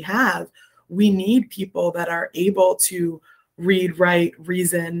economy that we have, we need people that are able to read, write,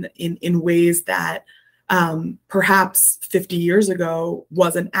 reason in ways that perhaps 50 years ago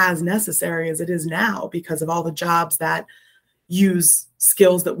wasn't as necessary as it is now, because of all the jobs that use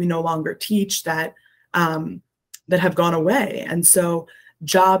skills that we no longer teach that have gone away. And so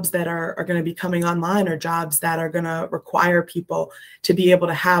jobs that are going to be coming online are jobs that are going to require people to be able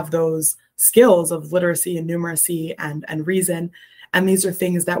to have those skills of literacy and numeracy and reason. And these are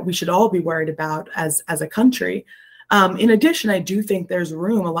things that we should all be worried about as a country. In addition, I do think there's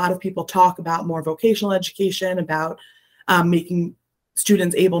room. A lot of people talk about more vocational education, about making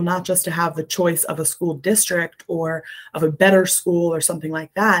students able not just to have the choice of a school district or of a better school or something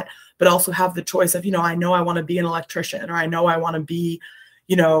like that, but also have the choice of, you know, I know I want to be an electrician, or I know I want to be,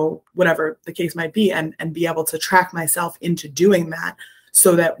 you know, whatever the case might be, and be able to track myself into doing that,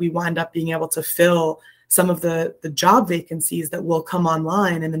 so that we wind up being able to fill some of the job vacancies that will come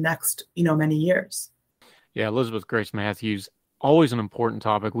online in the next, you know, many years. Yeah, Elizabeth Grace Matthews, always an important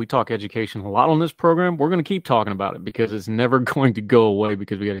topic. We talk education a lot on this program. We're going to keep talking about it because it's never going to go away,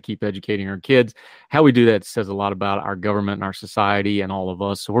 because we got to keep educating our kids. How we do that says a lot about our government and our society and all of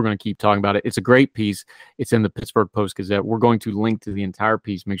us. So we're going to keep talking about it. It's a great piece. It's in the Pittsburgh Post-Gazette. We're going to link to the entire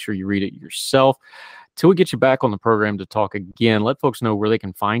piece. Make sure you read it yourself. Till we get you back on the program to talk again, let folks know where they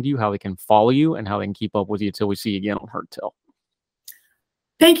can find you, how they can follow you, and how they can keep up with you till we see you again on Heard Tell.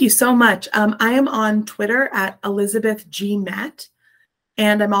 Thank you so much. I am on Twitter at Elizabeth G. Matt,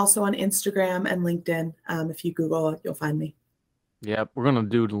 and I'm also on Instagram and LinkedIn. If you Google it, you'll find me. Yeah, we're going to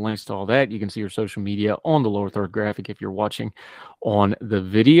do the links to all that. You can see your social media on the lower third graphic if you're watching on the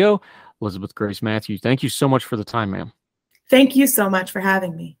video. Elizabeth Grace Matthews, thank you so much for the time, ma'am. Thank you so much for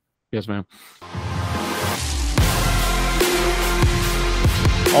having me. Yes, ma'am.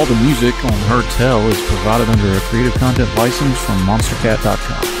 All the music on Heard Tell is provided under a Creative Content license from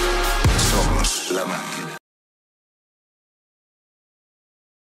monstercat.com.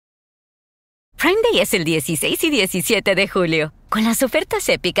 Prime Day es el 16 y 17 de julio. Con las ofertas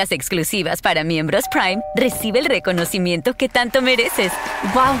épicas exclusivas para miembros Prime, recibe el reconocimiento que tanto mereces.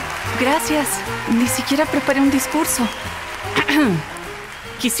 ¡Wow! Gracias. Ni siquiera preparé un discurso.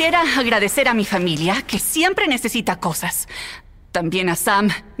 Quisiera agradecer a mi familia, que siempre necesita cosas. También a Sam,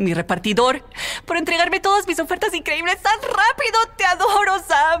 mi repartidor, por entregarme todas mis ofertas increíbles tan rápido. ¡Te adoro,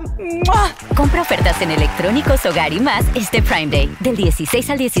 Sam! ¡Mua! Compra ofertas en electrónicos, hogar y más este Prime Day, del 16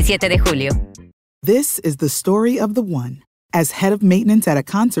 al 17 de julio. This is the story of the one. As head of maintenance at a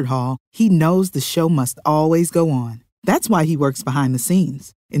concert hall, he knows the show must always go on. That's why he works behind the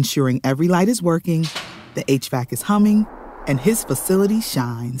scenes, ensuring every light is working, the HVAC is humming, and his facility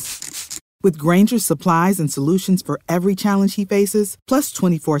shines. With Grainger's supplies and solutions for every challenge he faces, plus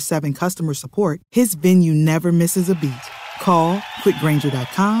 24/7 customer support, his venue never misses a beat. Call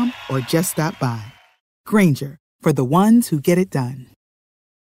quickgrainger.com or just stop by. Grainger, for the ones who get it done.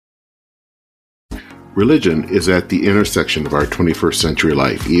 Religion is at the intersection of our 21st century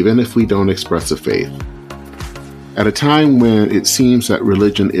life, even if we don't express a faith. At a time when it seems that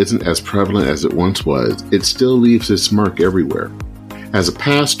religion isn't as prevalent as it once was, it still leaves its mark everywhere. As a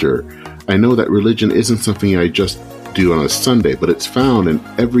pastor, I know that religion isn't something I just do on a Sunday, but it's found in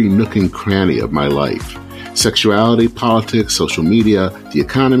every nook and cranny of my life. Sexuality, politics, social media, the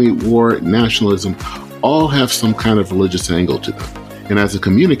economy, war, nationalism, all have some kind of religious angle to them. And as a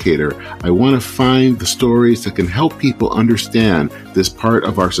communicator, I want to find the stories that can help people understand this part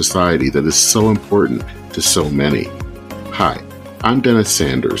of our society that is so important to so many. Hi, I'm Dennis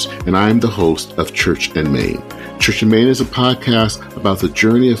Sanders, and I'm the host of Church and Main. Church and Main is a podcast about the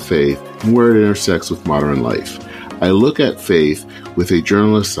journey of faith and where it intersects with modern life. I look at faith with a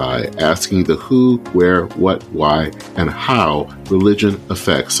journalist's eye, asking the who, where, what, why, and how religion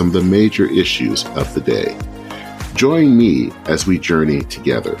affects some of the major issues of the day. Join me as we journey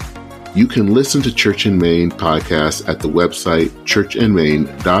together. You can listen to Church and Main podcasts at the website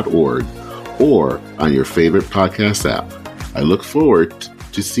churchandmain.org or on your favorite podcast app. I look forward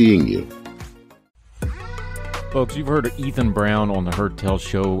to seeing you. Folks, you've heard of Ethan Brown on the Heard Tell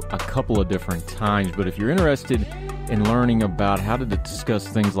show a couple of different times, but if you're interested in learning about how to discuss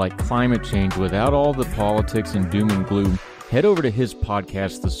things like climate change without all the politics and doom and gloom, head over to his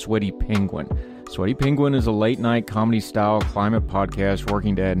podcast, The Sweaty Penguin. Sweaty Penguin is a late-night comedy-style climate podcast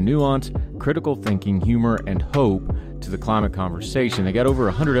working to add nuance, critical thinking, humor, and hope to the climate conversation. They got over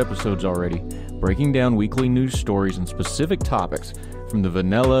 100 episodes already, breaking down weekly news stories and specific topics From the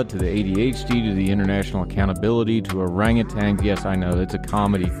vanilla to the ADHD to the international accountability to orangutans. Yes, I know, it's a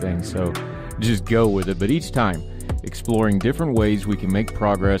comedy thing, so just go with it. But each time, exploring different ways we can make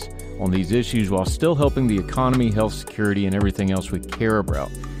progress on these issues while still helping the economy, health, security, and everything else we care about.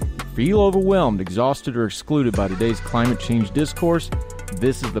 Feel overwhelmed, exhausted, or excluded by today's climate change discourse?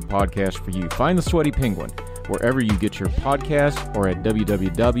 This is the podcast for you. Find The Sweaty Penguin wherever you get your podcasts or at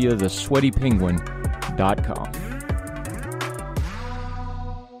www.thesweatypenguin.com.